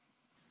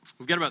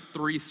We've got about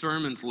 3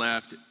 sermons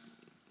left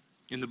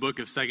in the book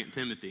of 2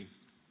 Timothy.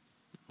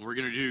 We're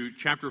going to do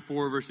chapter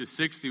 4, verses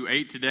 6 through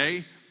 8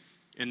 today,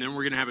 and then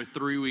we're going to have a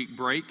 3-week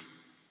break,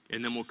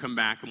 and then we'll come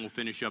back and we'll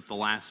finish up the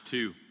last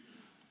 2.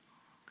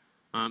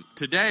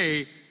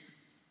 Today,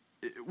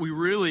 we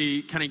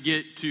really kind of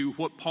get to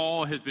what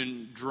Paul has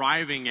been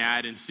driving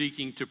at and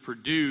seeking to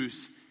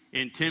produce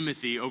in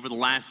Timothy over the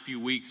last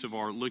few weeks of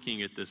our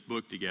looking at this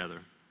book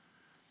together.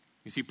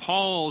 You see,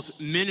 Paul's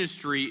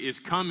ministry is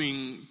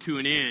coming to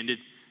an end.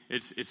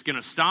 It's going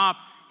to stop.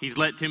 He's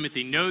let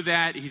Timothy know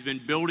that. He's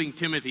been building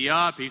Timothy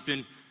up. He's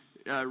been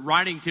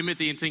writing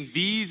Timothy and saying,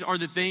 these are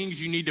the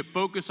things you need to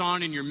focus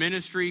on in your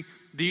ministry.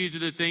 These are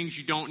the things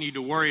you don't need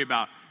to worry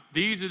about.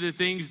 These are the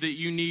things that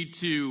you need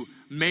to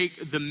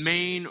make the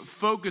main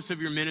focus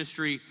of your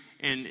ministry,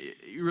 and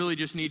you really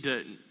just need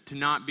to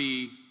not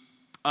be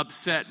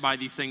upset by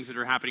these things that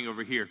are happening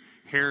over here,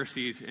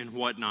 heresies and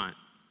whatnot.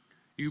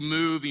 You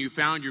move and you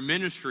found your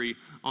ministry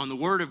on the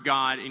Word of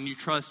God, and you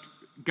trust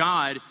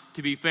God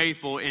to be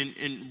faithful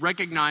and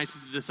recognize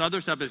that this other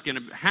stuff is going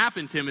to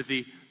happen,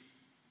 Timothy,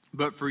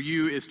 but for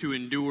you is to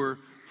endure,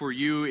 for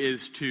you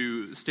is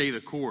to stay the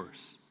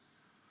course.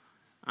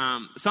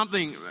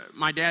 Something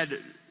my dad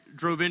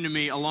drove into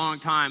me a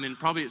long time, and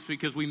probably it's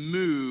because we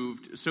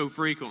moved so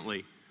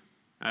frequently.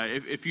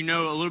 If you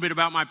know a little bit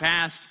about my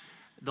past,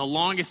 the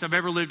longest I've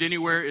ever lived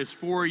anywhere is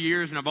 4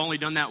 years, and I've only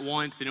done that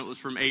once, and it was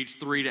from age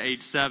 3 to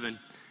age 7.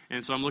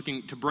 And so I'm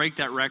looking to break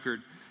that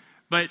record.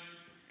 But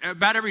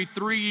about every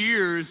 3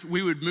 years,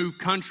 we would move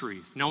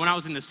countries. Now, when I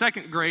was in the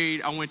 2nd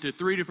grade, I went to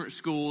 3 different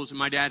schools, and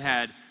my dad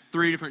had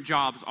 3 different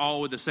jobs,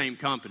 all with the same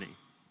company.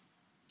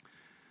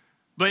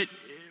 But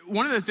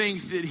one of the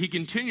things that he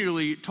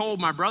continually told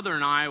my brother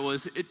and I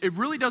was, it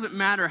really doesn't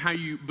matter how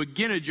you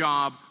begin a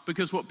job,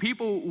 because what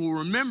people will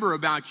remember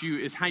about you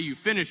is how you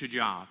finish a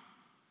job.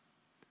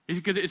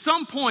 Because at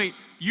some point,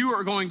 you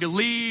are going to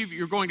leave,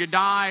 you're going to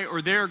die,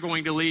 or they're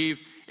going to leave.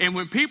 And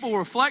when people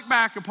reflect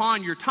back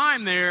upon your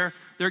time there,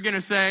 they're going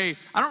to say,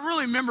 I don't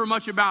really remember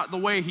much about the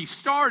way he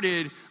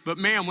started, but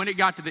man, when it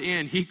got to the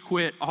end, he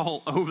quit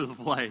all over the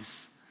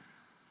place.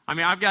 I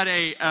mean, I've got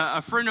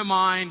a friend of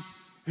mine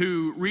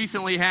who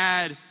recently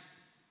had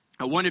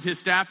one of his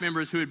staff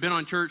members who had been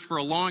on church for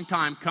a long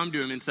time come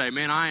to him and say,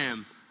 man, I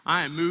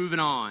am moving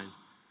on.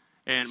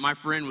 And my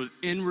friend was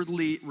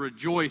inwardly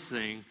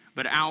rejoicing,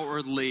 but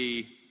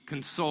outwardly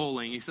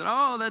consoling. He said,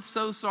 oh, that's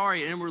so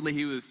sorry. And inwardly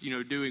he was,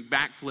 doing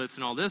backflips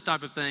and all this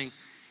type of thing.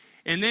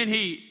 And then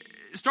he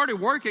started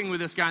working with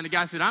this guy, and the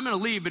guy said, I'm going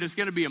to leave, but it's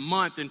going to be a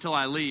month until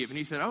I leave. And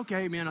he said,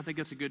 okay, man, I think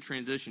that's a good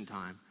transition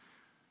time.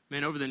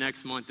 Man, over the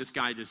next month, this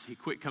guy he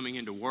quit coming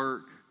into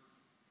work.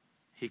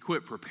 He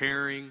quit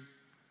preparing.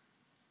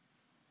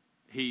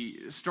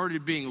 He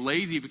started being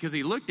lazy because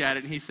he looked at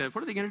it and he said,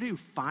 what are they going to do,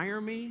 fire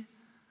me?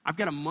 I've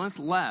got a month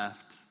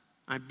left.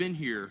 I've been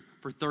here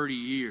for 30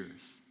 years.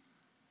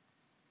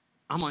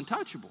 I'm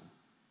untouchable.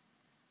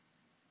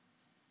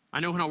 I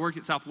know when I worked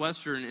at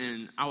Southwestern,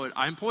 and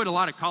I employed a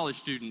lot of college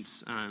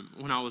students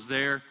when I was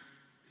there.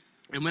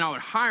 And when I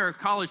would hire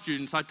college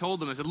students, I told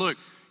them, I said, look,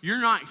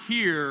 you're not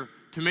here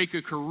to make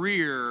a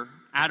career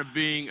out of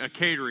being a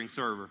catering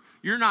server.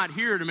 You're not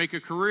here to make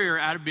a career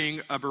out of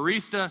being a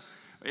barista.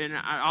 And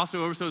I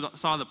also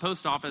oversaw the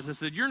post office. I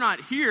said, you're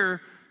not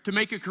here to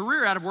make a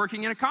career out of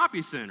working in a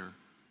copy center.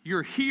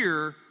 You're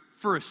here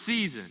for a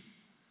season.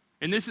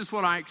 And this is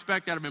what I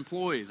expect out of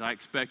employees. I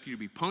expect you to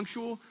be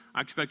punctual,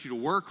 I expect you to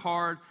work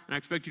hard, and I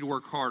expect you to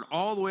work hard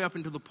all the way up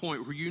until the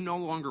point where you no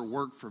longer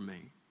work for me.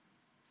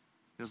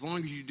 And as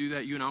long as you do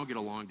that, you and I will get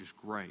along just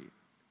great.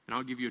 And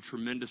I'll give you a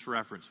tremendous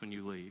reference when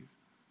you leave.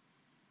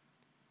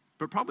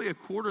 But probably a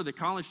quarter of the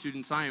college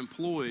students I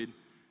employed,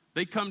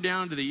 they come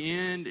down to the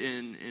end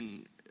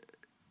and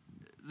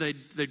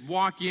they'd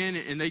walk in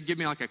and they'd give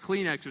me like a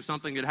Kleenex or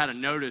something that had a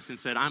notice and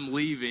said, I'm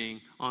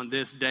leaving on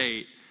this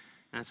date.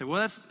 And I said, well,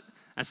 that's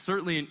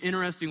certainly an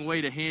interesting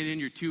way to hand in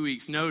your 2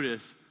 weeks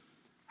notice.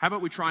 How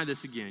about we try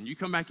this again? You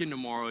come back in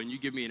tomorrow and you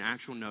give me an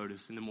actual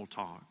notice and then we'll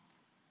talk.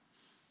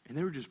 And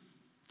they were just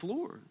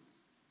floored.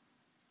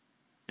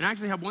 And I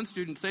actually had one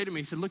student say to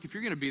me, he said, look, if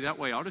you're going to be that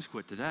way, I'll just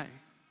quit today.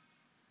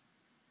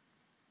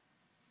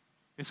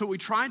 And so we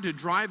tried to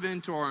drive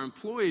into our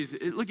employees.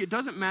 Look, it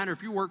doesn't matter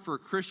if you work for a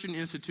Christian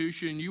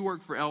institution, you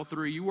work for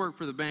L3, you work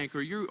for the bank,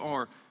 or you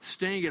are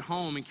staying at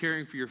home and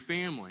caring for your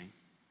family.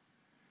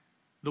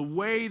 The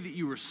way that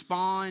you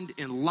respond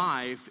in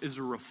life is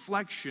a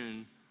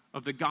reflection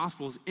of the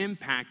gospel's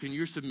impact and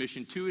your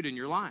submission to it in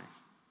your life.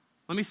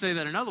 Let me say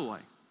that another way.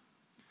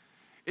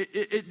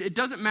 It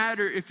doesn't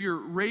matter if you're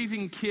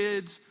raising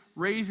kids,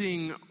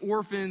 raising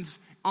orphans,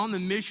 on the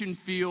mission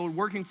field,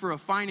 working for a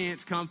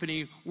finance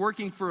company,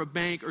 working for a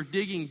bank, or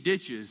digging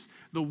ditches.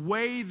 The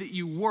way that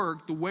you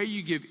work, the way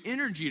you give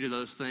energy to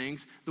those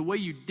things, the way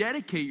you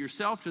dedicate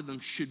yourself to them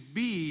should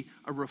be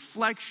a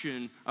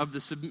reflection of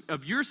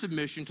your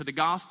submission to the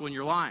gospel in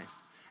your life.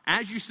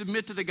 As you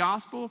submit to the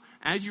gospel,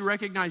 as you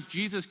recognize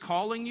Jesus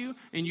calling you,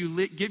 and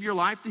you give your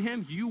life to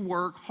him, you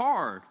work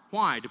hard.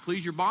 Why? To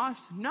please your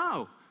boss?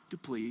 No, to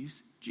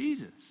please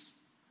Jesus.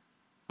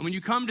 And when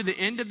you come to the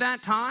end of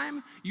that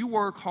time, you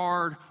work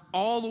hard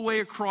all the way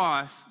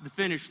across the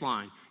finish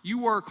line. You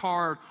work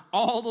hard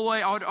all the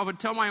way. I would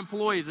tell my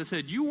employees, I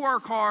said, you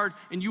work hard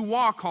and you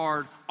walk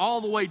hard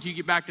all the way till you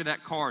get back to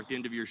that car at the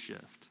end of your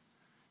shift.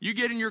 You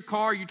get in your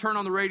car, you turn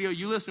on the radio,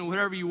 you listen to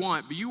whatever you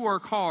want, but you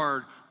work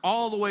hard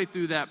all the way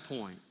through that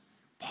point.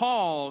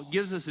 Paul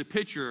gives us a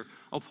picture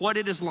of what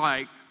it is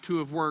like to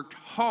have worked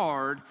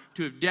hard,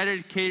 to have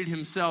dedicated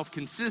himself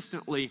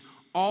consistently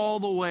all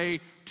the way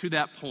to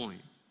that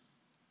point.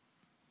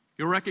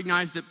 You'll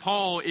recognize that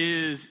Paul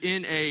is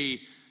in a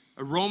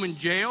Roman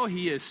jail.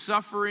 He is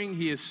suffering.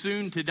 He is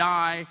soon to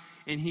die,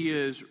 and he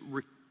is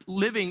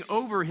living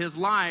over his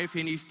life,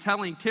 and he's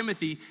telling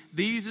Timothy,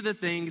 these are the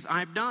things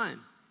I've done.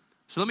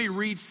 So let me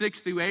read 6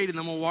 through 8, and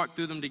then we'll walk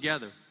through them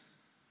together.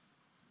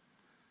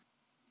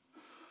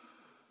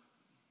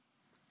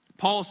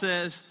 Paul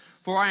says,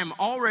 "For I am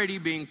already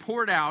being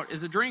poured out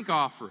as a drink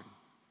offering,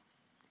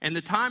 and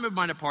the time of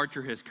my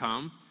departure has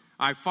come.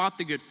 I fought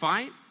the good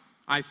fight.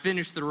 I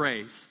finished the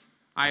race.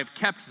 I have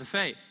kept the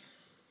faith.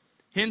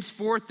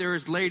 Henceforth there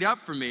is laid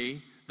up for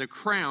me the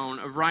crown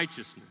of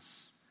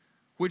righteousness,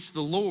 which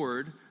the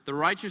Lord, the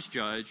righteous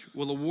judge,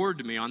 will award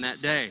to me on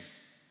that day,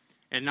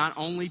 and not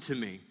only to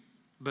me,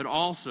 but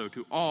also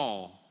to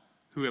all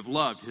who have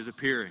loved his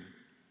appearing."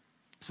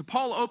 So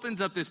Paul opens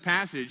up this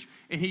passage,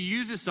 and he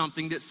uses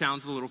something that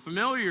sounds a little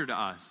familiar to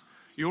us.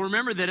 You'll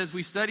remember that as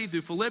we studied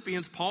through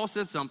Philippians, Paul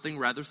said something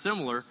rather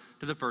similar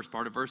to the first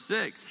part of verse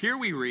 6. Here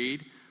we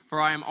read, "For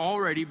I am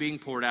already being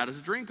poured out as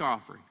a drink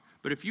offering."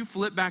 But if you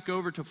flip back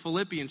over to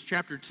Philippians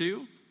chapter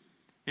 2,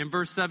 in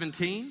verse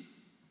 17,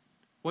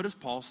 what does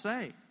Paul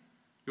say?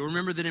 You'll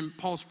remember that in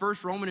Paul's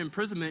first Roman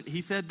imprisonment,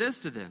 he said this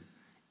to them,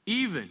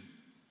 even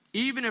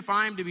if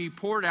I am to be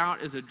poured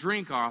out as a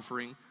drink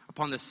offering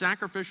upon the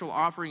sacrificial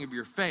offering of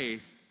your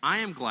faith, I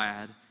am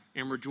glad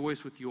and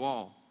rejoice with you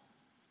all.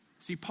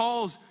 See,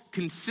 Paul's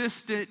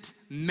consistent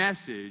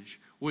message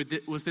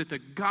was that the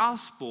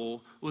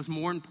gospel was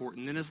more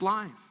important than his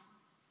life.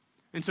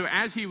 And so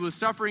as he was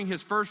suffering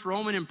his first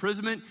Roman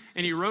imprisonment,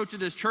 and he wrote to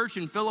this church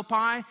in Philippi,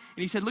 and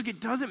he said, look, it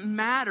doesn't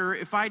matter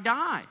if I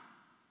die.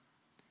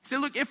 He said,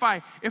 look, if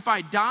I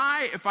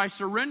die, if I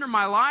surrender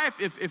my life,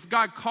 if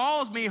God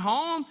calls me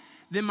home,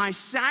 then my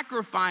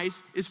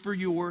sacrifice is for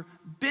your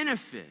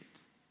benefit.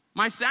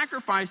 My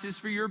sacrifice is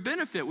for your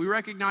benefit. We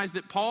recognize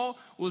that Paul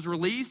was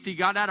released. He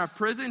got out of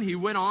prison. He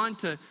went on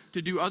to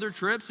do other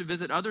trips, to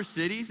visit other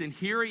cities. And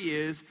here he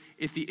is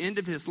at the end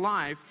of his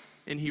life.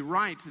 And he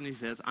writes and he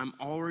says, I'm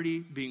already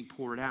being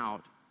poured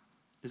out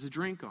as a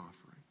drink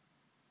offering.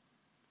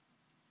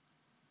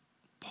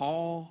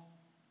 Paul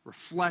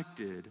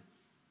reflected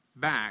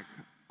back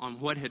on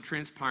what had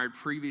transpired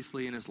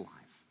previously in his life.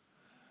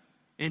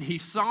 And he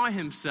saw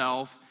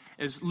himself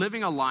as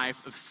living a life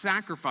of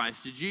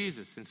sacrifice to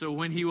Jesus. And so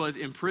when he was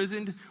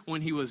imprisoned,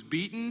 when he was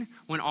beaten,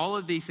 when all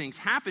of these things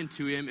happened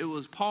to him, it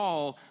was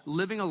Paul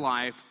living a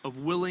life of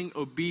willing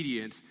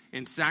obedience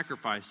and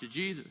sacrifice to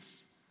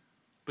Jesus.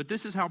 But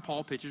this is how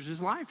Paul pictures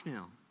his life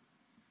now.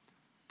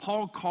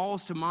 Paul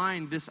calls to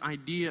mind this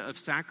idea of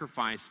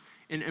sacrifice.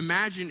 And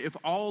imagine if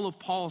all of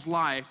Paul's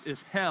life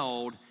is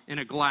held in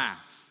a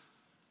glass.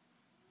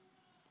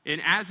 And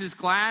as this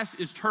glass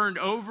is turned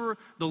over,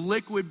 the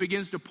liquid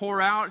begins to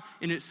pour out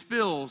and it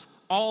spills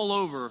all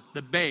over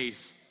the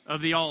base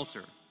of the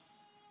altar.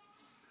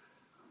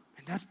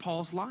 And that's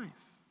Paul's life.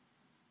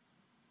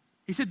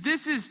 He said,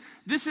 this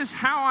is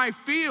how I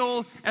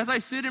feel as I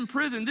sit in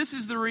prison. This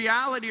is the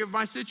reality of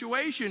my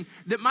situation,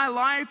 that my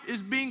life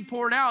is being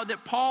poured out,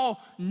 that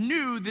Paul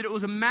knew that it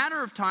was a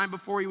matter of time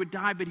before he would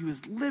die, but he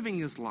was living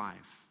his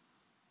life,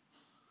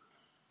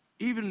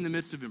 even in the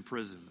midst of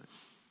imprisonment.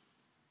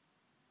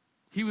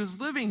 He was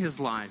living his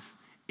life,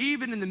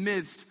 even in the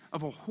midst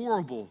of a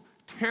horrible,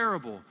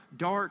 terrible,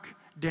 dark,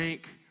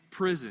 dank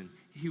prison.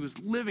 He was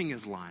living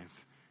his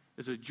life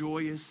as a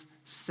joyous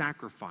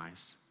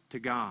sacrifice to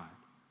God.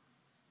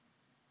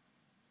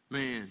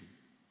 Man,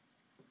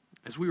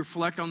 as we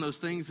reflect on those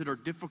things that are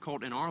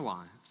difficult in our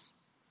lives,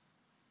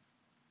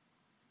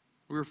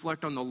 we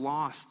reflect on the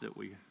loss that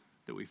we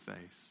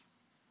face.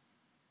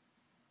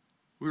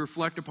 We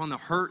reflect upon the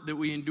hurt that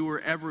we endure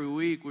every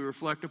week. We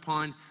reflect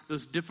upon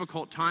those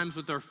difficult times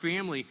with our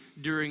family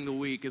during the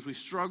week as we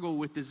struggle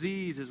with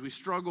disease, as we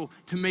struggle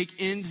to make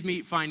ends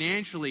meet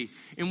financially.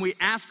 And we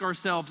ask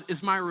ourselves,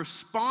 is my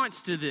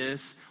response to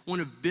this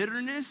one of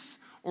bitterness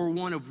or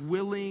one of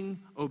willing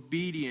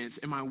obedience?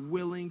 Am I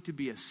willing to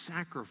be a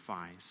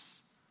sacrifice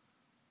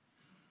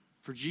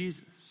for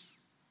Jesus?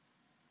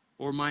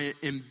 Or am I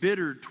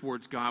embittered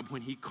towards God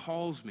when he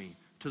calls me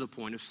to the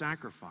point of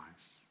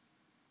sacrifice?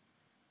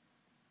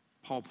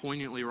 Paul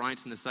poignantly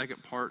writes in the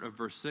second part of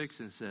verse 6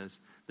 and says,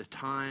 the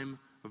time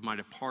of my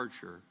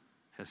departure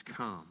has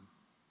come.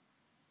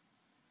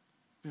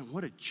 Man,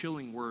 what a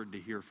chilling word to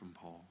hear from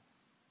Paul.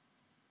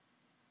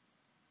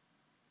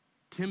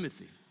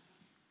 Timothy,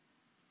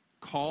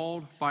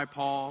 called by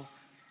Paul,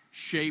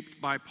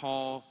 shaped by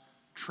Paul,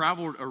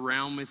 traveled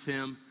around with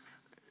him.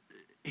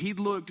 he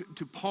looked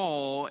to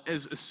Paul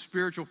as a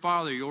spiritual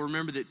father. You'll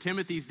remember that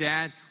Timothy's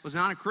dad was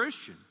not a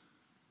Christian.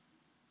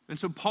 And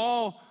so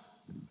Paul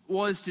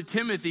was to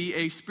Timothy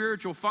a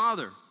spiritual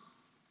father.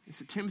 And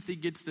so Timothy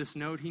gets this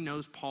note. He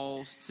knows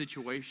Paul's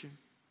situation.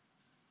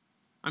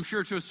 I'm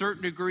sure to a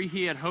certain degree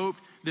he had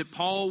hoped that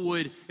Paul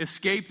would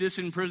escape this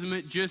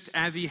imprisonment just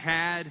as he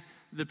had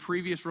the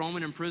previous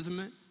Roman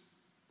imprisonment.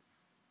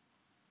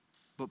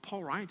 But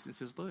Paul writes and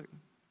says, look,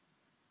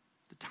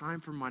 the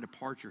time for my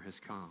departure has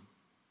come.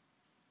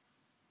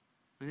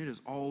 And it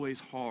is always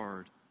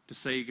hard to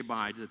say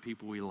goodbye to the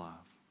people we love.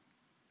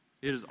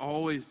 It is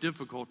always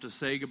difficult to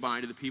say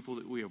goodbye to the people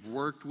that we have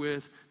worked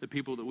with, the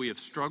people that we have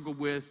struggled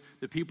with,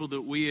 the people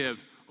that we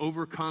have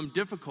overcome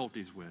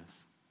difficulties with.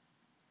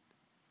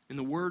 And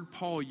the word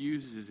Paul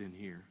uses in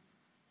here,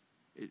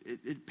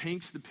 it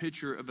paints the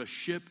picture of a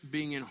ship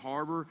being in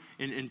harbor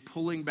and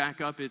pulling back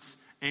up its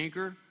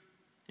anchor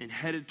and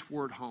headed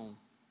toward home.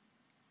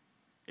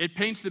 It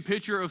paints the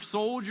picture of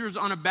soldiers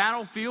on a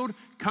battlefield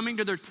coming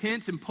to their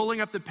tents and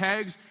pulling up the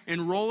pegs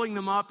and rolling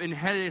them up and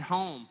headed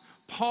home.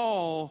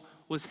 Paul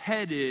was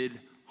headed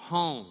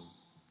home.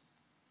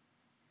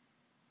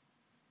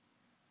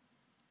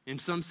 In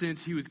some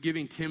sense, he was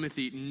giving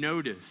Timothy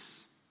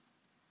notice.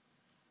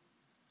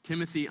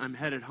 Timothy, I'm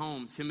headed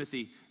home.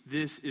 Timothy,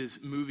 this is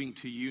moving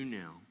to you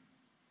now.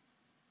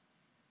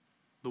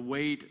 The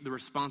weight, the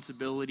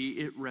responsibility,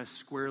 it rests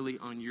squarely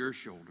on your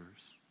shoulders.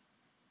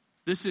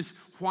 This is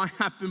why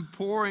I've been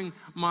pouring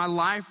my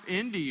life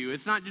into you.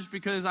 It's not just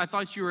because I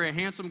thought you were a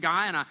handsome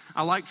guy and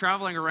I like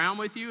traveling around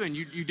with you and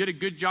you did a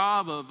good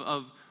job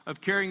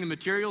of carrying the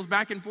materials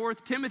back and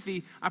forth.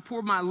 Timothy, I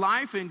poured my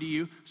life into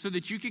you so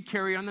that you could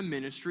carry on the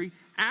ministry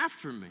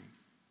after me.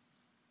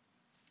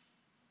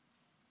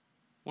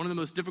 One of the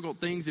most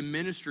difficult things in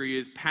ministry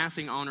is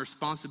passing on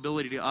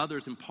responsibility to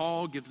others, and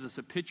Paul gives us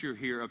a picture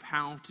here of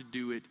how to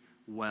do it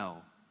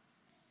well.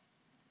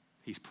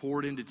 He's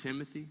poured into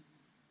Timothy.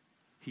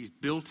 He's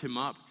built him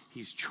up,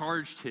 he's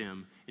charged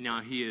him, and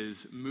now he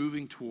is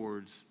moving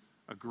towards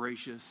a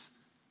gracious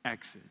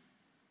exit.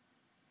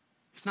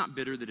 He's not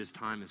bitter that his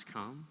time has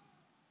come.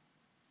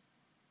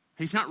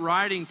 He's not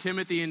writing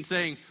Timothy and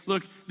saying,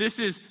 look, this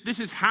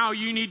is how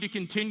you need to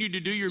continue to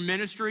do your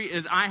ministry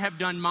as I have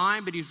done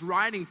mine. But he's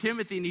writing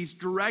Timothy and he's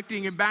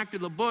directing him back to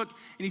the book.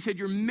 And he said,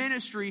 your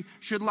ministry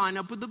should line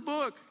up with the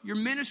book. Your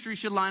ministry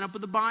should line up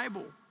with the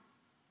Bible.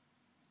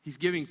 He's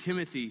giving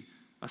Timothy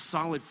a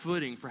solid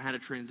footing for how to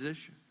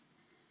transition.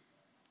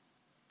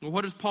 Well,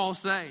 what does Paul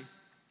say?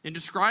 In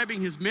describing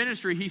his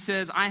ministry, he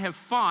says, I have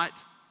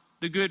fought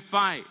the good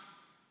fight.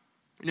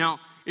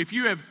 Now, if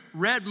you have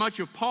read much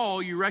of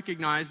Paul, you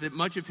recognize that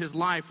much of his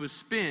life was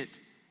spent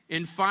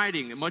in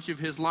fighting, that much of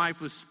his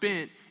life was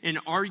spent in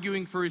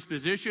arguing for his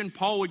position.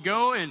 Paul would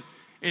go and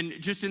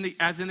just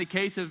as in the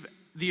case of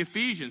the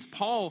Ephesians,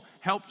 Paul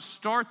helped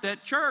start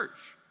that church.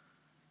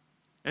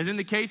 As in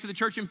the case of the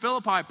church in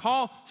Philippi,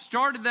 Paul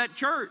started that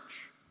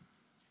church.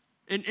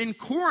 In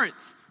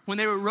Corinth, when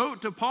they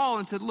wrote to Paul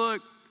and said,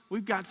 look,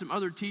 we've got some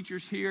other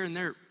teachers here,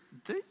 and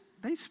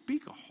they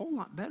speak a whole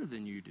lot better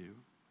than you do.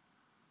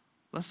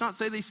 Let's not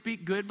say they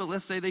speak good, but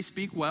let's say they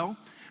speak well.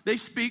 They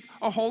speak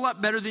a whole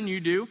lot better than you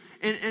do.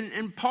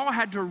 And Paul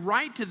had to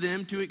write to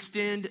them to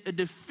extend a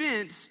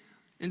defense,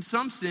 in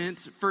some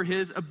sense, for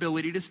his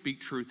ability to speak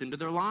truth into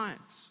their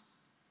lives.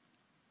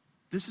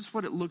 This is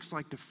what it looks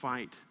like to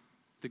fight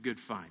the good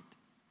fight.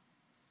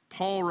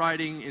 Paul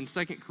writing in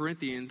 2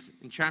 Corinthians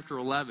in chapter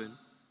 11,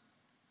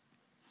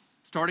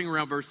 starting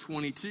around verse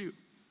 22,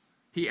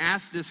 he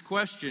asked this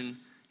question.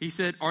 He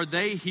said, are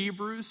they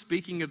Hebrews,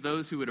 speaking of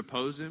those who would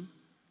oppose him?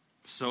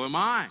 So am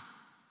I.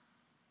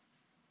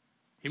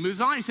 He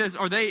moves on. He says,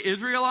 are they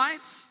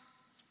Israelites?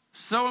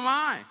 So am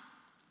I.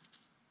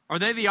 Are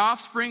they the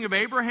offspring of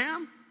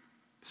Abraham?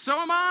 So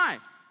am I.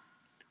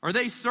 Are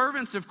they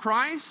servants of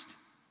Christ?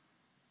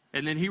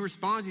 And then he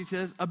responds, he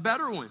says, a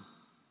better one.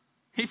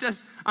 He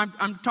says,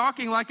 I'm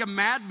talking like a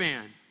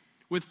madman,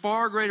 with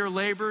far greater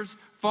labors,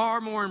 far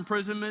more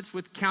imprisonments,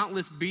 with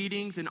countless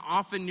beatings, and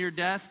often near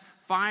death.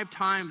 5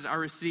 times I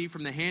received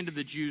from the hand of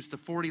the Jews the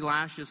 40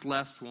 lashes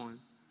less one.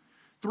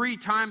 3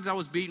 times I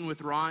was beaten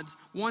with rods.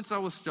 Once I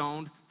was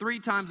stoned. 3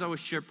 times I was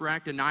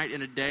shipwrecked. A night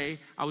and a day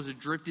I was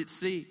adrift at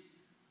sea.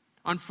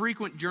 On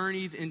frequent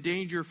journeys, in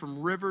danger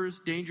from rivers,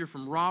 danger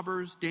from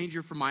robbers,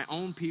 danger from my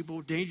own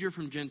people, danger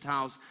from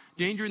Gentiles,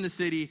 danger in the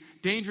city,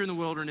 danger in the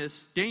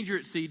wilderness, danger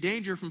at sea,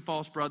 danger from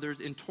false brothers,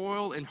 in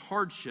toil and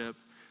hardship,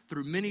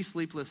 through many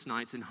sleepless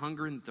nights, in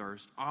hunger and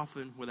thirst,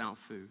 often without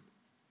food,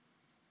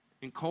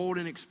 in cold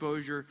and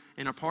exposure,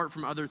 and apart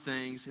from other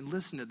things. And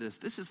listen to this.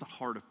 This is the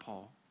heart of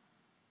Paul.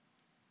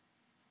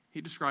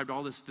 He described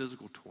all this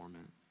physical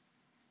torment.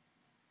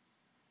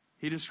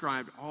 He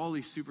described all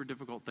these super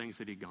difficult things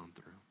that he'd gone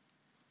through.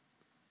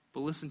 But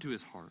listen to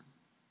his heart.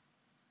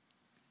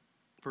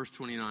 Verse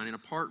 29, and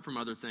apart from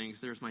other things,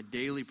 there's my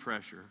daily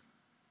pressure.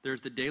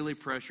 There's the daily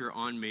pressure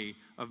on me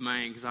of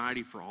my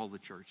anxiety for all the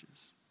churches.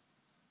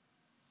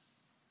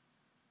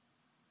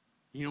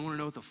 You don't want to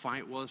know what the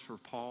fight was for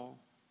Paul?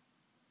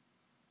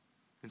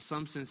 In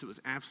some sense, it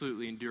was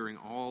absolutely enduring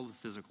all the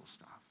physical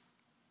stuff.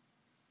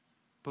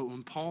 But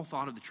when Paul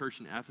thought of the church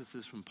in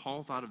Ephesus, when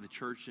Paul thought of the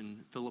church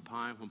in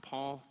Philippi, when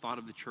Paul thought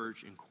of the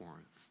church in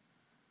Corinth,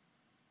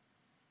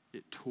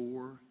 it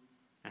tore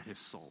at his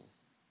soul.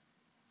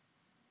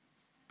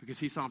 Because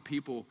he saw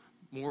people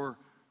more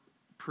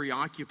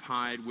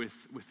preoccupied with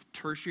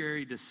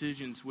tertiary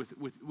decisions,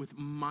 with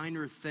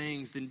minor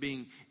things than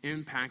being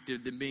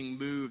impacted, than being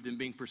moved, than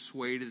being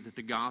persuaded that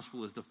the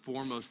gospel is the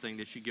foremost thing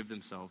they should give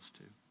themselves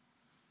to.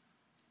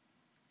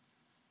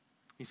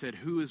 He said,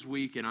 who is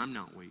weak and I'm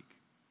not weak?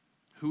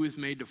 Who is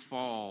made to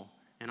fall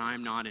and I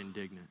am not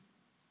indignant?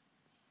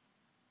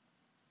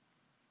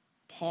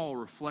 Paul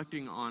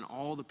reflecting on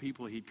all the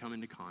people he'd come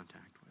into contact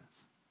with.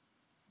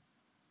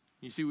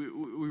 You see,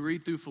 we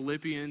read through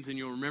Philippians, and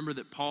you'll remember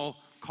that Paul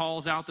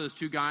calls out those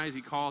two guys.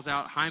 He calls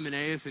out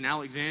Hymenaeus and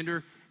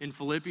Alexander in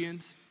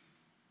Philippians.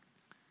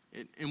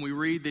 And we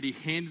read that he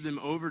handed them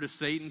over to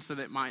Satan so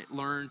that might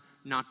learn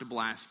not to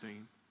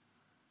blaspheme.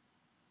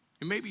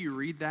 And maybe you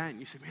read that and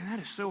you say, man, that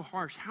is so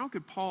harsh. How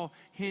could Paul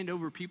hand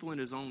over people in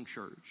his own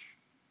church?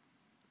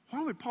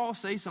 Why would Paul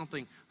say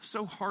something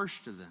so harsh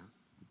to them?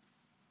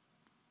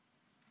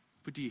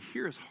 But do you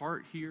hear his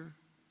heart here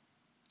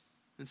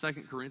in 2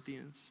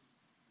 Corinthians?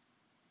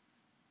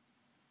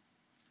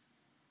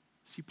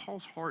 See,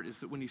 Paul's heart is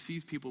that when he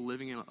sees people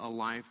living in a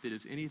life that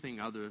is anything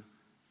other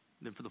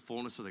than for the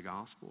fullness of the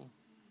gospel,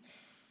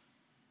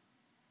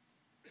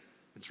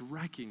 it's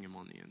wrecking him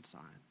on the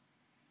inside.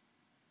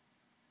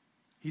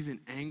 He's in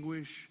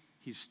anguish.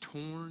 He's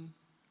torn.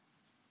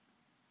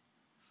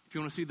 If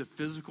you want to see the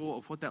physical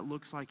of what that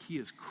looks like, he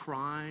is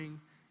crying.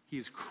 He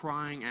is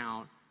crying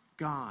out,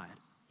 God,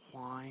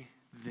 why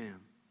them?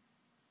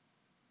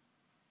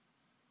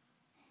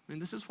 I mean,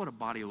 this is what a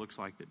body looks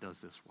like that does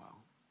this well.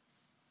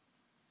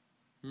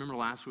 Remember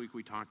last week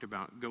we talked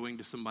about going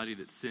to somebody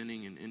that's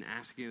sinning and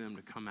asking them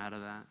to come out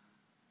of that?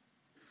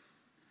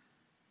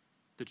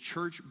 The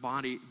church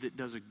body that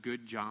does a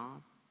good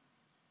job.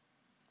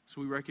 So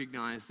we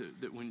recognize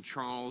that when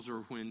Charles or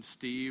when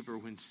Steve or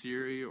when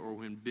Siri or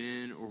when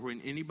Ben or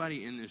when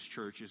anybody in this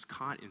church is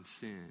caught in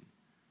sin,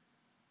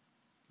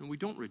 and we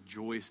don't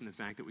rejoice in the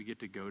fact that we get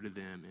to go to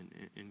them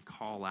and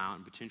call out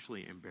and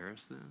potentially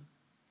embarrass them.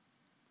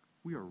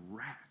 We are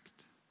wrecked.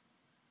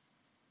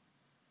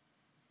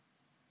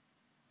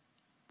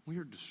 We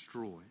are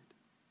destroyed.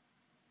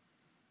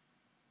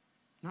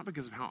 Not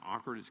because of how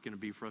awkward it's going to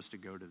be for us to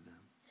go to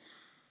them,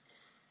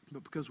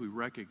 but because we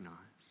recognize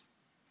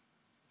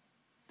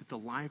that the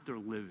life they're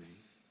living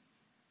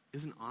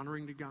isn't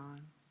honoring to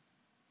God,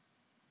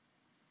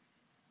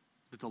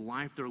 that the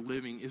life they're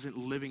living isn't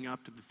living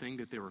up to the thing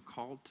that they were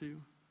called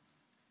to.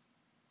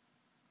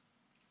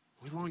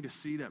 We long to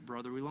see that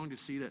brother. We long to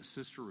see that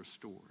sister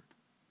restored.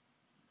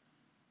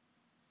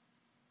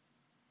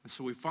 And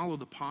so we follow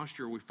the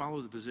posture, we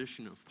follow the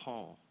position of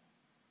Paul.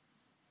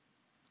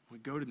 We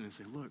go to them and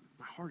say, look,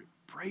 my heart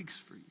breaks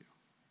for you.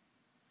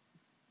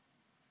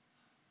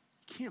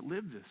 You can't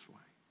live this way.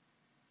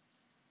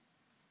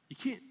 You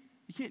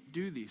can't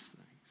do these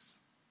things.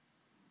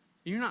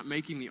 You're not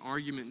making the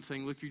argument and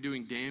saying, look, you're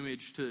doing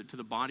damage to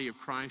the body of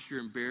Christ, you're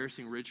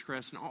embarrassing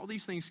Ridgecrest, and all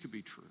these things could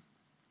be true.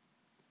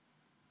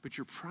 But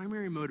your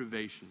primary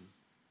motivation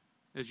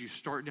as you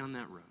start down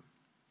that road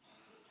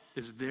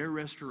is their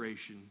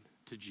restoration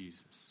to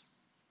Jesus.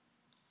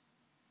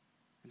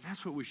 And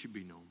that's what we should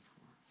be known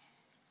for.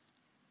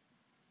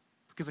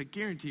 Because I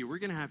guarantee you, we're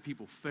going to have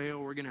people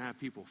fail, we're going to have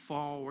people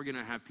fall, we're going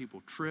to have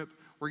people trip,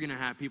 we're going to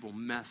have people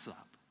mess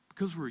up.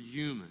 Because we're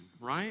human,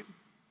 right?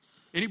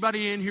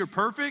 Anybody in here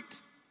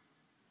perfect?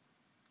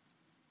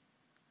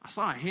 I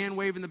saw a hand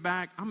wave in the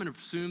back. I'm going to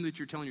assume that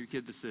you're telling your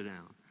kid to sit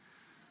down.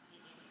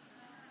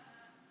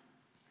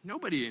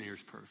 Nobody in here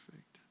is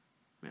perfect.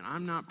 Man,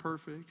 I'm not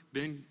perfect.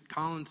 Ben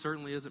Collins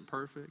certainly isn't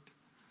perfect.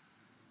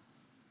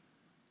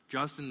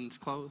 Justin's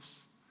close.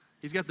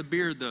 He's got the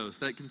beard, though,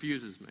 so that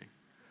confuses me.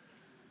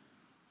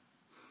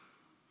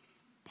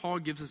 Paul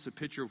gives us a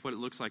picture of what it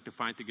looks like to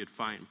fight the good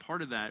fight. And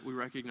part of that, we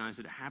recognize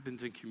that it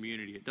happens in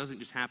community. It doesn't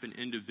just happen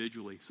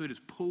individually. So it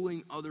is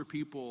pulling other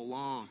people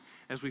along.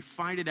 As we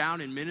fight it out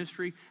in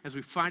ministry, as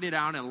we fight it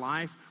out in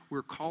life,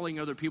 we're calling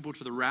other people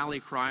to the rally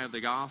cry of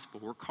the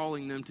gospel. We're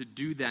calling them to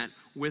do that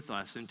with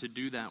us and to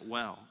do that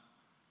well.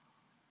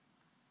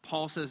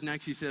 Paul says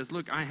next, he says,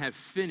 look, I have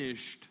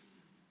finished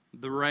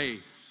the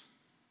race.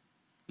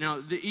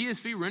 Now, the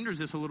ESV renders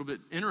this a little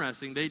bit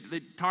interesting. They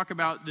talk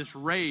about this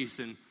race,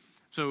 and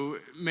so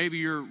maybe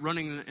you're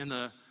running in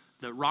the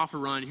Rafa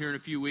run here in a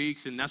few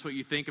weeks, and that's what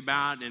you think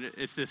about, and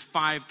it's this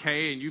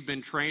 5K, and you've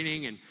been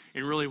training, and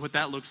really what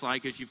that looks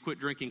like is you've quit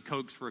drinking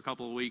Cokes for a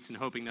couple of weeks and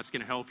hoping that's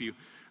going to help you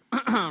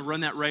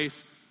run that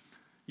race.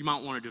 You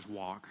might want to just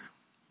walk.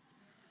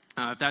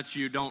 If that's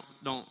you, don't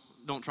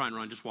try and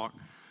run, just walk.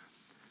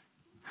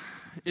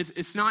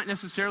 It's not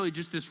necessarily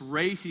just this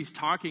race he's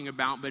talking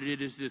about, but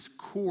it is this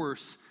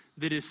course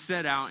that is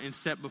set out and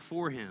set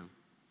before him.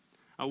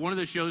 One of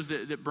the shows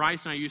that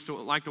Bryce and I used to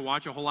like to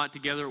watch a whole lot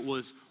together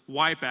was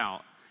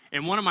Wipeout.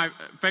 And one of my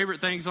favorite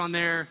things on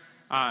there,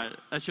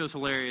 That show's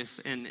hilarious.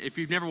 And if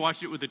you've never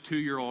watched it with a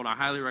 2-year-old, I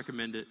highly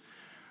recommend it.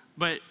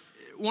 But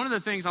one of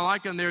the things I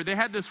liked on there, they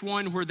had this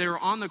one where they were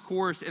on the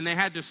course and they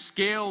had to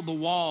scale the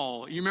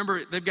wall. You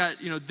remember they've got,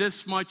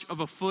 this much of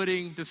a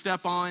footing to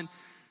step on.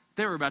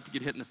 They were about to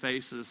get hit in the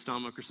face or the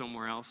stomach or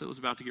somewhere else. It was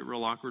about to get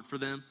real awkward for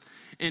them.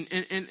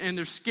 And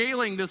they're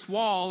scaling this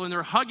wall and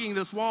they're hugging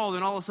this wall,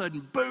 and all of a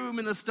sudden, boom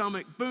in the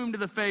stomach, boom to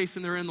the face,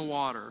 and they're in the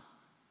water.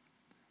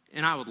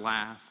 And I would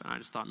laugh, and I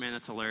just thought, man,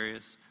 that's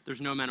hilarious. There's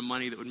no amount of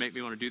money that would make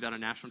me want to do that on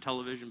national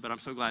television, but I'm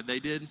so glad they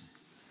did.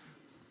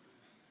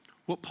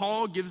 What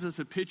Paul gives us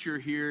a picture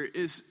here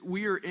is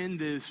we are in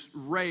this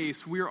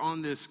race, we are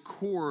on this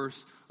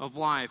course of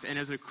life. And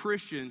as a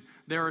Christian,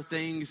 there are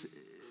things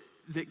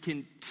that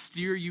can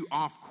steer you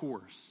off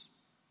course.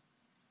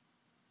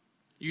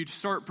 You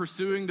start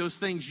pursuing those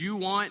things you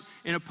want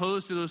and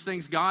opposed to those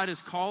things God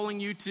is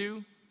calling you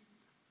to.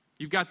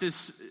 You've got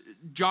this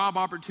job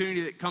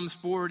opportunity that comes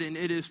forward, and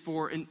it is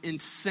for an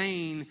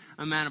insane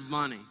amount of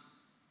money.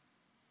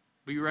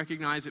 But you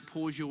recognize it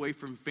pulls you away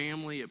from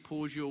family, it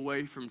pulls you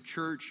away from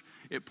church,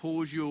 it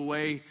pulls you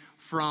away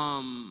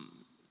from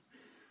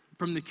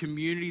the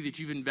community that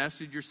you've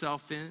invested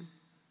yourself in.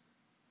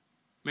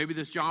 Maybe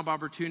this job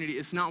opportunity,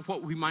 it's not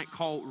what we might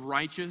call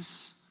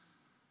righteous.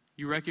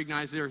 You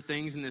recognize there are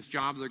things in this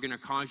job that are going to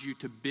cause you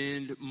to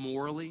bend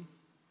morally.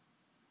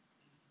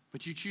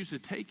 But you choose to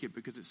take it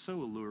because it's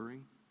so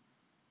alluring,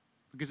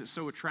 because it's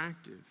so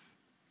attractive.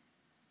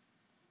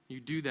 You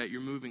do that,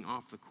 you're moving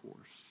off the course.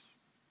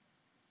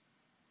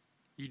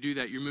 You do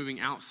that, you're moving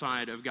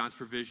outside of God's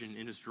provision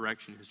in His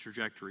direction, His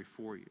trajectory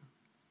for you.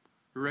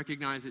 We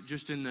recognize that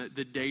just in the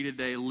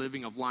day-to-day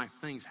living of life,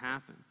 things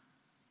happen.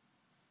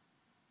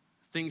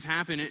 Things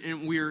happen,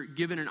 and we're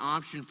given an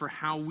option for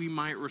how we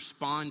might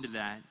respond to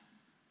that.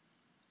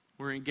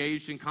 We're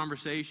engaged in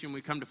conversation.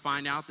 We come to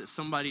find out that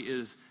somebody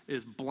is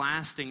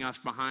blasting us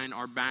behind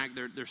our back.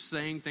 They're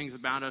saying things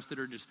about us that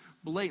are just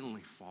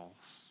blatantly false.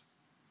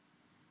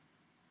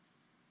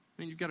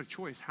 I mean, you've got a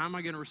choice. How am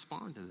I going to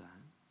respond to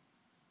that?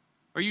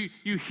 Or you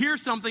hear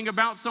something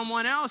about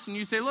someone else and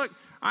you say, look,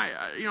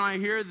 I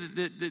hear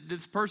that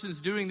this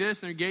person's doing this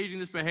and they're engaging in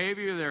this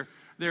behavior.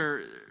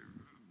 They're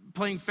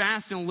playing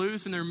fast and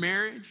loose in their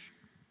marriage.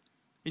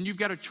 And you've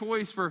got a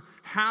choice for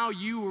how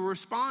you will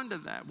respond to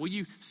that. Will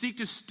you seek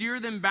to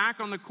steer them back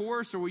on the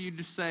course, or will you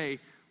just say,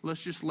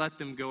 let's just let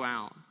them go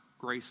out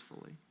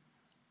gracefully?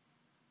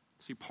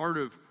 See, part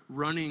of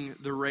running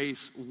the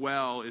race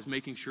well is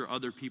making sure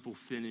other people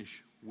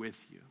finish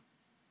with you.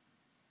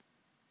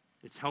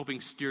 It's helping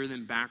steer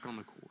them back on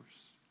the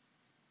course.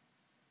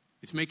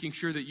 It's making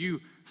sure that you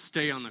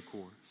stay on the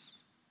course.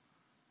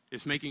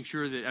 It's making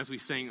sure that, as we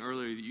sang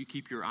earlier, that you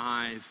keep your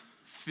eyes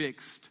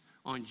fixed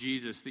on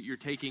Jesus, that you're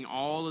taking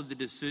all of the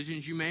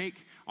decisions you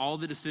make, all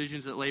the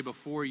decisions that lay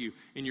before you,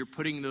 and you're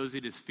putting those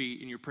at His feet,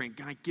 and you're praying,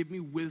 God, give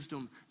me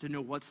wisdom to know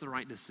what's the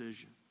right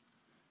decision.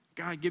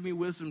 God, give me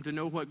wisdom to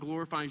know what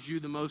glorifies you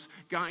the most.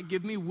 God,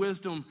 give me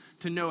wisdom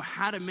to know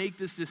how to make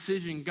this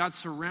decision. God,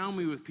 surround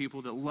me with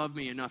people that love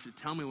me enough to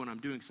tell me when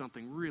I'm doing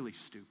something really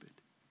stupid.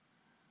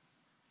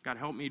 God,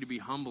 help me to be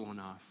humble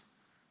enough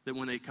that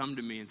when they come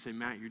to me and say,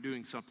 Matt, you're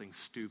doing something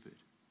stupid,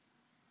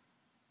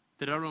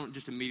 that I don't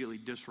just immediately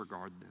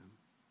disregard them,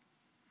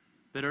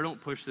 that I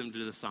don't push them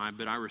to the side,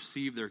 but I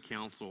receive their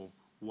counsel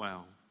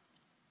well.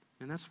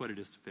 And that's what it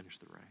is to finish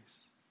the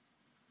race.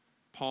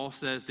 Paul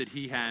says that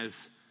he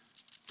has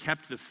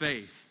kept the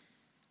faith.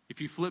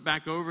 If you flip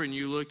back over and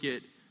you look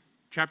at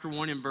chapter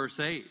 1 and verse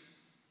 8,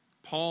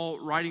 Paul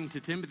writing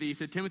to Timothy, he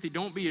said, Timothy,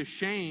 don't be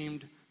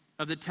ashamed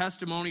of the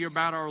testimony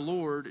about our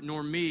Lord,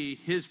 nor me,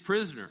 His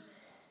prisoner,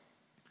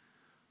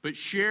 but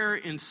share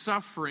in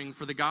suffering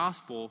for the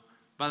gospel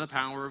by the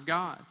power of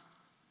God.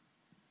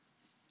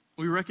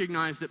 We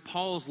recognize that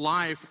Paul's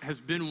life has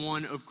been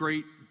one of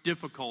great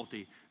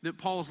difficulty. That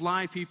Paul's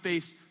life, he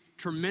faced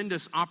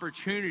tremendous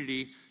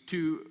opportunity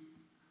to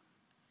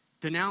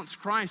denounce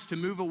Christ, to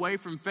move away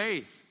from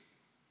faith.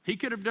 He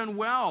could have done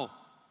well.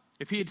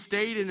 If he had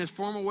stayed in his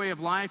former way of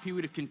life, he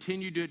would have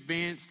continued to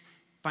advance.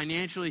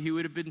 Financially, he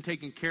would have been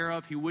taken care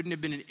of. He wouldn't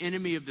have been an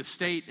enemy of the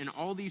state, and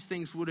all these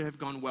things would have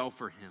gone well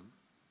for him.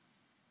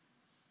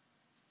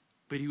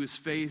 But he was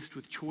faced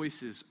with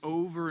choices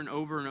over and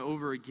over and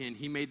over again.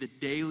 He made the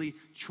daily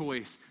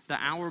choice, the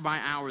hour by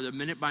hour, the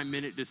minute by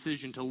minute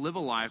decision to live a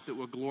life that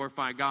would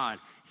glorify God.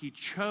 He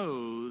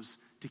chose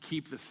to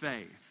keep the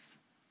faith.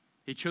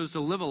 He chose to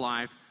live a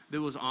life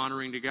that was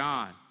honoring to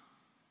God.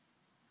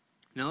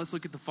 Now let's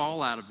look at the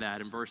fallout of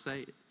that in verse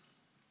 8.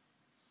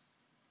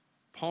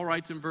 Paul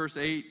writes in verse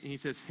 8, and he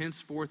says,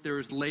 henceforth there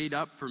is laid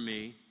up for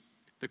me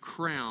the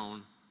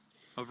crown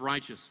of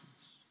righteousness.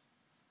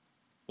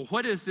 Well,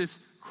 what is this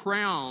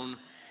crown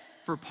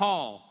for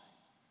Paul?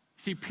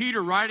 See,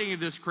 Peter, writing of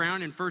this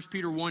crown in 1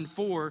 Peter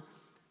 1:4,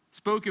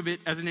 spoke of it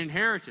as an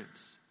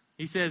inheritance.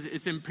 He says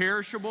it's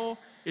imperishable,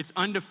 it's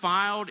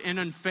undefiled and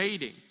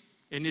unfading,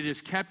 and it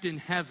is kept in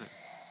heaven.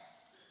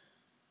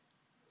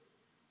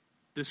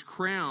 This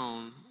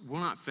crown will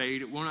not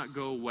fade, it will not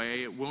go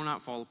away, it will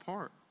not fall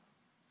apart.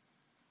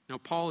 Now,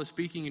 Paul is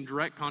speaking in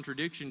direct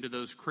contradiction to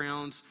those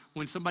crowns.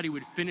 When somebody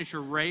would finish a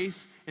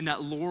race and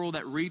that laurel,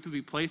 that wreath would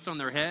be placed on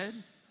their head,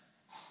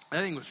 that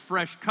thing was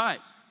fresh cut.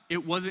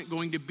 It wasn't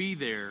going to be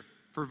there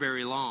for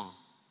very long.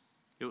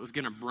 It was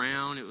going to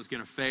brown, it was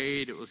going to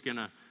fade, it was going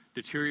to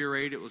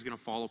deteriorate, it was going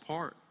to fall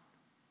apart.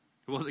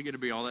 It wasn't going to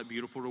be all that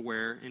beautiful to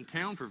wear in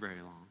town for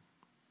very long.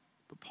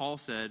 But Paul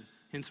said,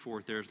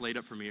 henceforth there is laid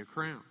up for me a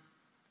crown.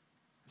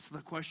 So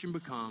the question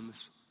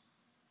becomes,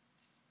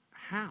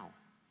 how?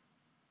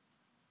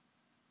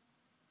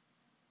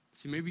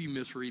 See, maybe you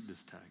misread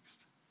this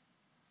text.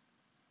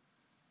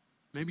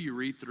 Maybe you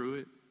read through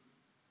it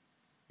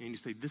and you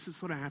say, this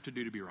is what I have to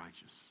do to be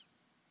righteous.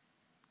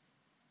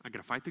 I got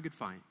to fight the good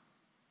fight.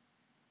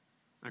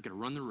 I got to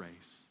run the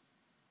race.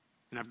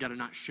 And I've got to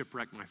not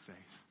shipwreck my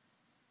faith.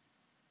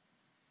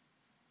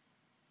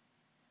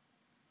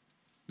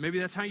 Maybe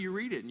that's how you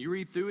read it. And you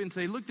read through it and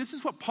say, look, this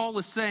is what Paul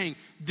is saying.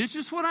 This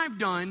is what I've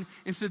done.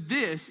 And so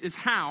this is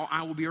how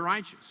I will be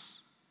righteous.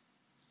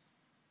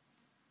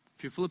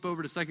 If you flip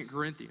over to 2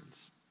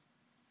 Corinthians.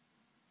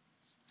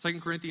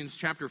 2 Corinthians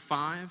chapter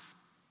 5.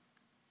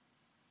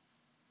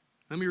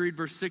 Let me read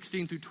verse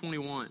 16 through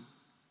 21.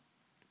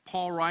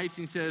 Paul writes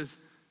and he says,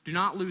 do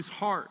not lose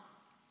heart.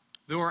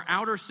 Though our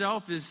outer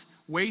self is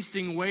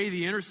wasting away,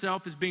 the inner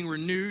self is being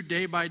renewed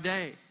day by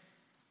day.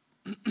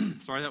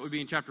 Sorry, that would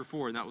be in chapter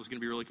 4, and that was going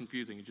to be really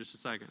confusing in just a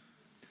second.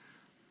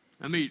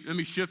 Let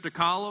me shift a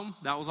column.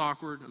 That was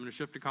awkward. I'm going to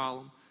shift a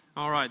column.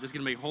 All right, this is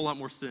going to make a whole lot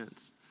more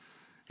sense.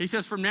 He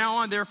says, from now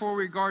on, therefore,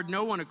 we regard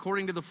no one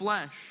according to the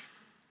flesh.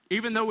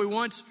 Even though we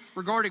once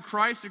regarded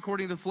Christ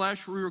according to the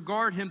flesh, we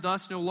regard him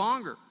thus no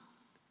longer.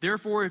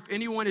 Therefore, if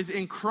anyone is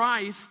in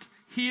Christ,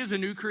 he is a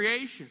new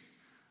creation.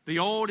 The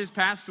old is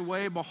passed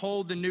away.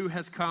 Behold, the new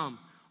has come.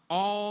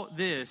 All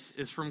this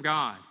is from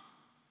God.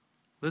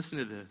 Listen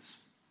to this.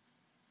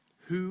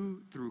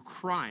 Who through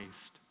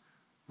Christ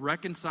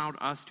reconciled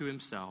us to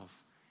himself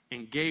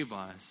and gave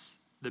us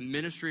the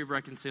ministry of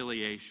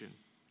reconciliation.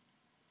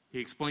 He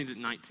explains it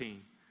in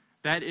 19.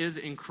 That is,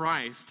 in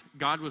Christ,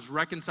 God was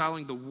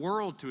reconciling the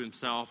world to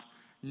himself,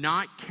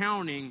 not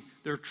counting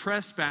their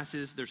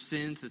trespasses, their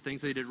sins, the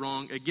things they did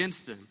wrong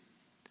against them,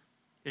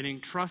 and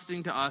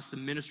entrusting to us the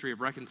ministry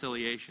of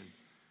reconciliation.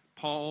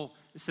 Paul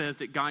says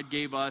that God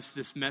gave us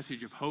this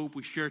message of hope.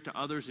 We share it to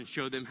others and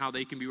show them how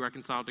they can be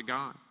reconciled to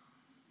God.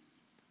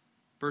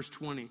 Verse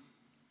 20,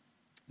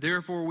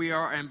 therefore we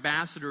are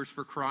ambassadors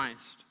for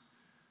Christ.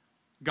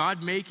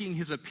 God making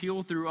his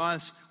appeal through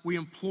us, we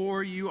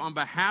implore you on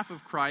behalf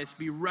of Christ,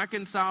 be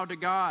reconciled to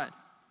God.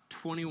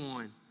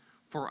 21,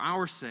 for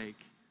our sake,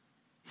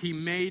 he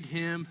made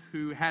him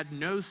who had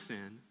no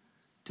sin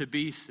to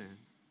be sin,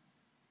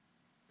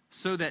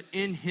 so that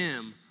in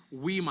him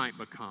we might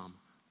become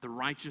the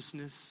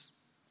righteousness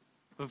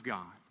of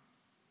God.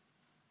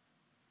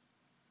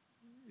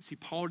 See,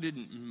 Paul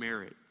didn't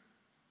merit.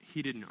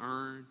 He didn't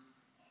earn,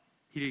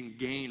 he didn't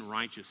gain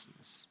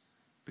righteousness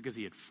because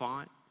he had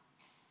fought,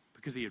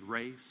 because he had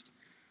raced,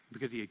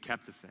 because he had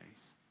kept the faith.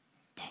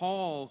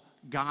 Paul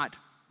got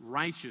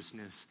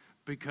righteousness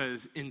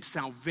because in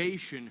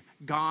salvation,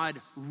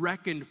 God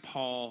reckoned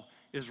Paul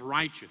as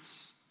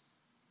righteous.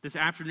 This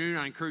afternoon,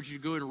 I encourage you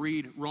to go and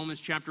read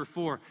Romans chapter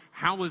 4.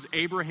 How was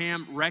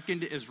Abraham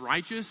reckoned as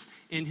righteous?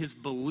 In his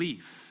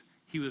belief,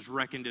 he was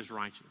reckoned as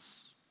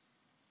righteous.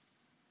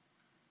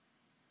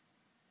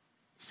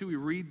 See, we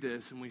read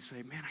this and we say,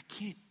 man, I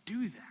can't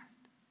do that.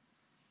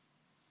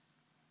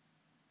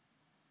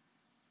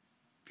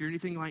 If you're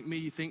anything like me,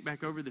 you think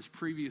back over this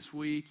previous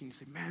week and you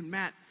say, man,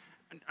 Matt,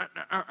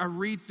 I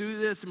read through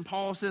this and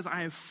Paul says,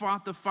 I have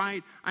fought the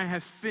fight, I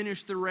have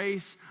finished the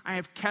race, I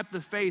have kept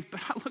the faith.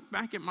 But I look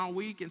back at my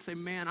week and say,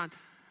 man, I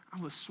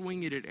was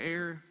swinging at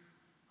air.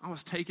 I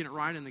was taking it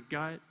right in the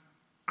gut.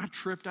 I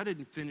tripped. I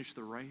didn't finish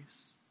the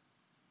race.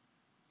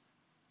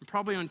 And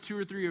probably on 2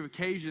 or 3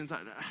 occasions,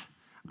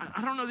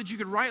 I don't know that you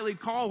could rightly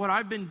call what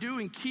I've been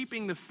doing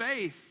keeping the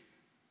faith.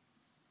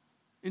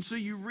 And so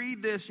you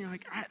read this and you're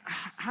like,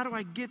 how do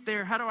I get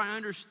there? How do I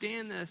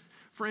understand this?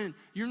 Friend,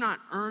 you're not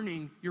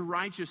earning your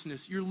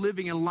righteousness. You're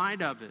living in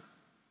light of it.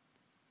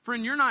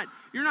 Friend, you're not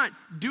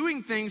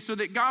doing things so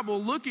that God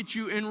will look at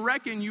you and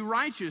reckon you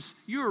righteous.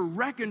 You are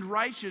reckoned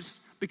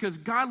righteous because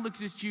God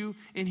looks at you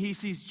and he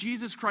sees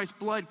Jesus Christ's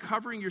blood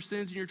covering your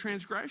sins and your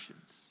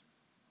transgressions.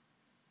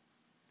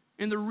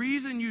 And the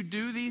reason you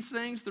do these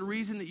things, the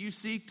reason that you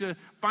seek to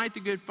fight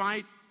the good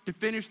fight, to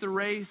finish the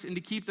race, and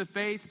to keep the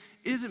faith,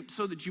 isn't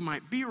so that you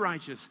might be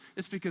righteous.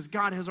 It's because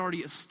God has already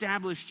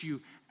established you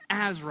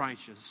as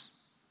righteous.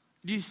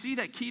 Do you see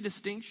that key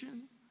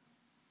distinction?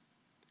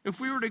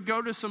 If we were to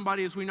go to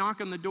somebody as we knock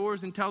on the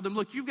doors and tell them,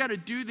 look, you've got to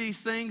do these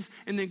things,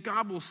 and then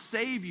God will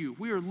save you,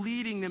 we are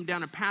leading them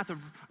down a path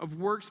of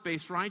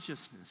works-based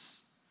righteousness.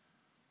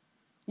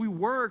 We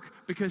work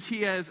because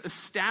he has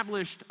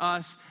established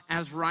us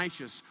as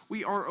righteous.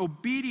 We are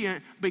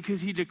obedient because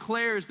he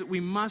declares that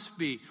we must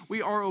be.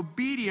 We are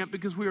obedient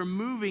because we are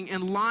moving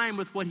in line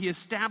with what he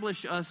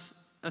establishes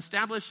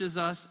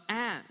us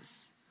as.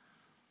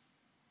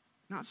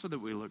 Not so that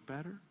we look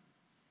better.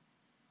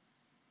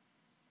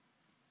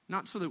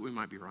 not so that we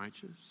might be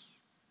righteous,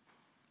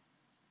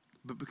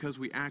 but because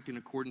we act in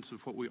accordance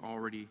with what we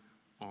already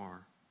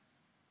are.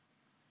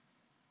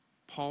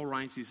 Paul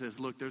writes, he says,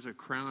 look, there's a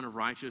crown of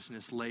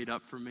righteousness laid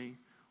up for me.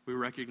 We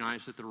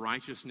recognize that the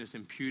righteousness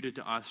imputed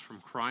to us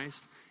from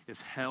Christ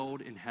is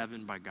held in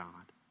heaven by God.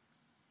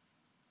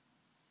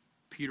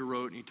 Peter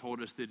wrote and he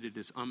told us that it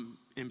is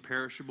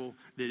imperishable,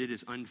 that it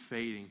is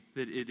unfading,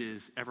 that it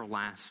is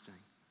everlasting.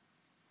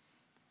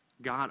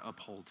 God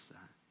upholds that.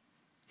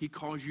 He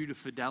calls you to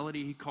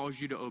fidelity. He calls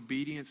you to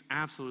obedience.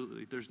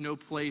 Absolutely. There's no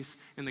place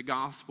in the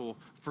gospel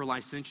for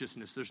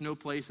licentiousness. There's no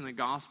place in the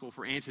gospel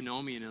for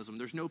antinomianism.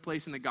 There's no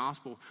place in the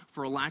gospel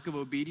for a lack of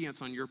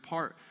obedience on your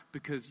part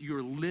because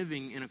you're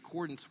living in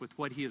accordance with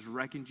what he has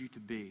reckoned you to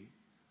be.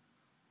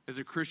 As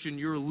a Christian,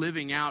 you're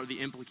living out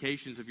the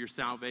implications of your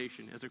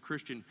salvation. As a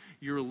Christian,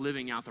 you're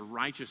living out the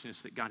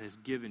righteousness that God has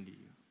given to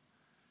you.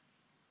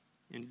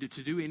 And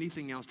to do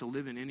anything else, to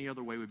live in any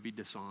other way would be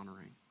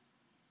dishonoring.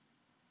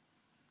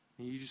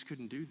 And you just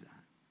couldn't do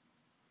that.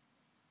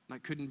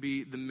 That couldn't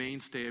be the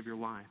mainstay of your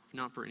life,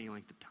 not for any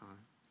length of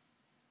time.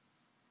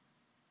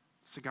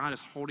 So God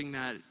is holding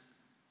that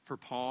for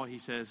Paul. He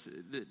says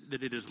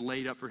that it is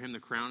laid up for him the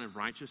crown of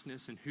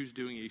righteousness. And who's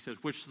doing it? He says,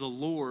 which the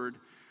Lord,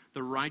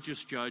 the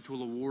righteous judge,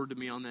 will award to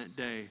me on that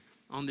day.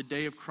 On the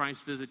day of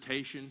Christ's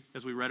visitation,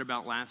 as we read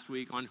about last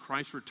week, on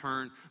Christ's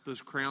return,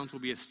 those crowns will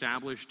be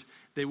established.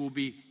 They will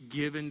be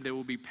given. They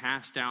will be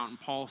passed out. And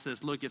Paul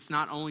says, look, it's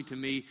not only to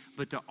me,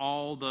 but to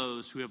all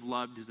those who have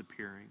loved his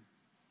appearing.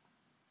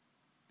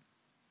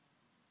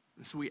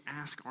 And so we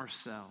ask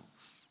ourselves,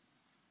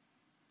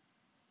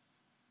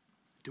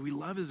 do we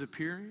love his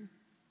appearing?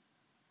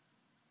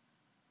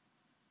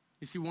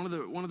 You see, one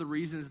of the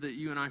reasons that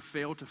you and I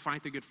fail to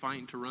fight the good fight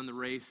and to run the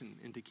race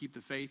and to keep the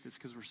faith is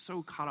because we're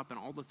so caught up in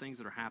all the things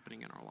that are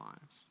happening in our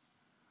lives.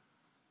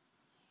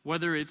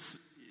 Whether it's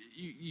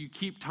you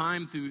keep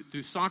time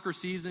through soccer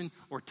season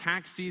or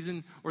tax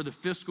season or the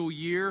fiscal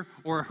year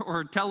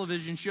or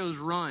television shows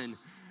run,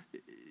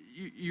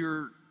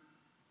 you're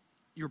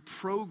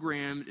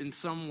programmed in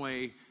some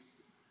way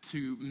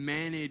to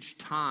manage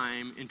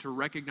time and to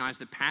recognize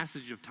the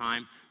passage of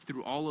time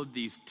through all of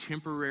these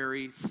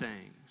temporary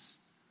things.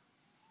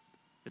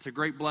 It's a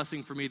great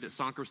blessing for me that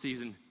soccer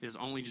season is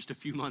only just a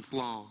few months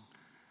long.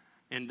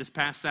 And this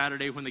past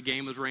Saturday when the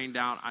game was rained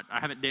out, I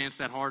haven't danced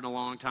that hard in a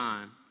long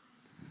time.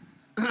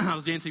 I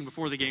was dancing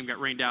before the game got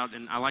rained out,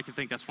 and I like to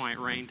think that's why it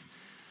rained.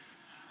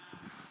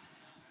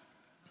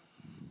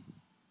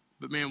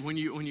 But man, when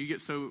you get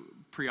so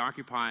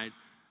preoccupied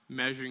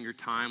measuring your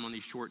time on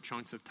these short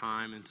chunks of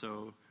time, and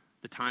so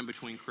the time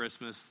between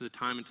Christmas, the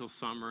time until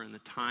summer, and the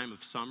time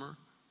of summer,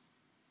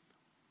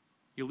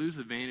 you lose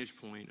the vantage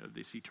point of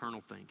this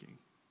eternal thinking.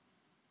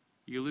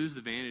 You lose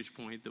the vantage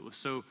point that was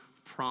so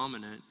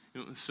prominent.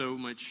 It was so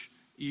much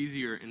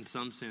easier in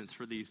some sense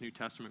for these New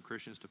Testament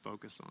Christians to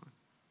focus on.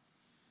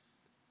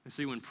 And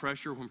see, when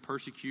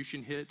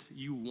persecution hits,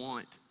 you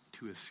want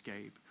to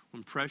escape.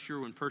 When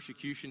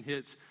persecution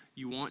hits,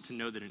 you want to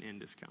know that an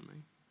end is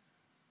coming.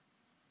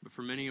 But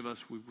for many of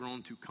us, we've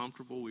grown too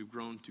comfortable, we've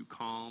grown too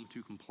calm,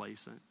 too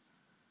complacent,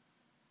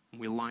 and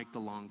we like the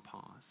long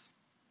pause.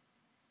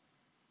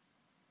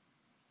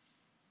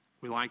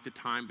 We like the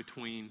time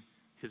between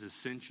his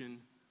ascension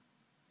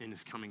and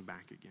his coming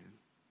back again.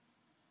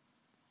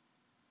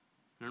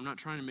 And I'm not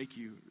trying to make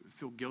you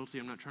feel guilty.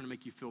 I'm not trying to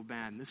make you feel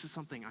bad. And this is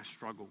something I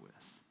struggle with.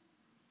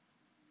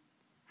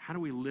 How do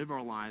we live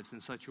our lives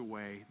in such a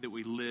way that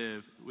we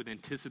live with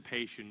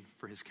anticipation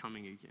for his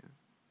coming again?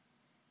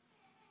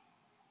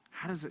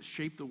 How does it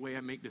shape the way I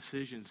make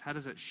decisions? How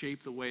does it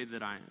shape the way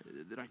that I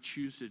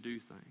choose to do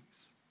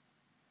things?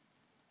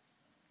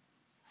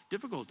 It's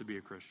difficult to be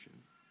a Christian.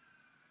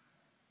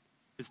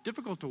 It's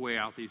difficult to weigh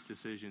out these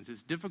decisions.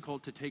 It's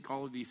difficult to take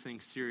all of these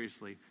things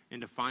seriously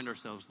and to find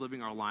ourselves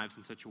living our lives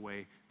in such a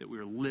way that we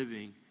are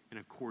living in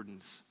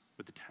accordance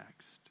with the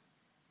text.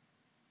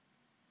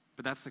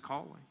 But that's the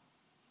calling.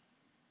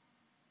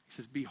 He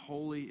says, be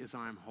holy as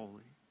I am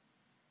holy.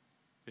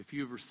 If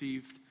you have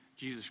received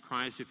Jesus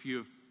Christ, if you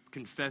have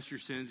confessed your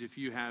sins, if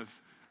you have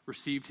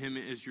received him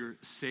as your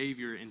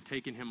Savior and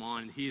taken him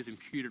on, he has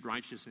imputed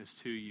righteousness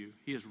to you.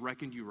 He has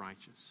reckoned you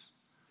righteous.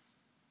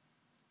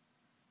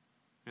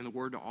 And the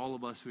word to all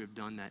of us who have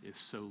done that is,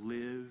 so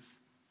live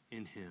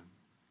in him.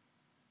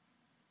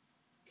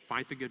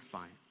 Fight the good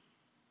fight.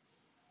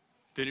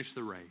 Finish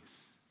the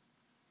race.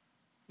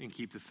 And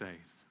keep the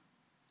faith.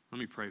 Let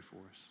me pray for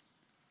us.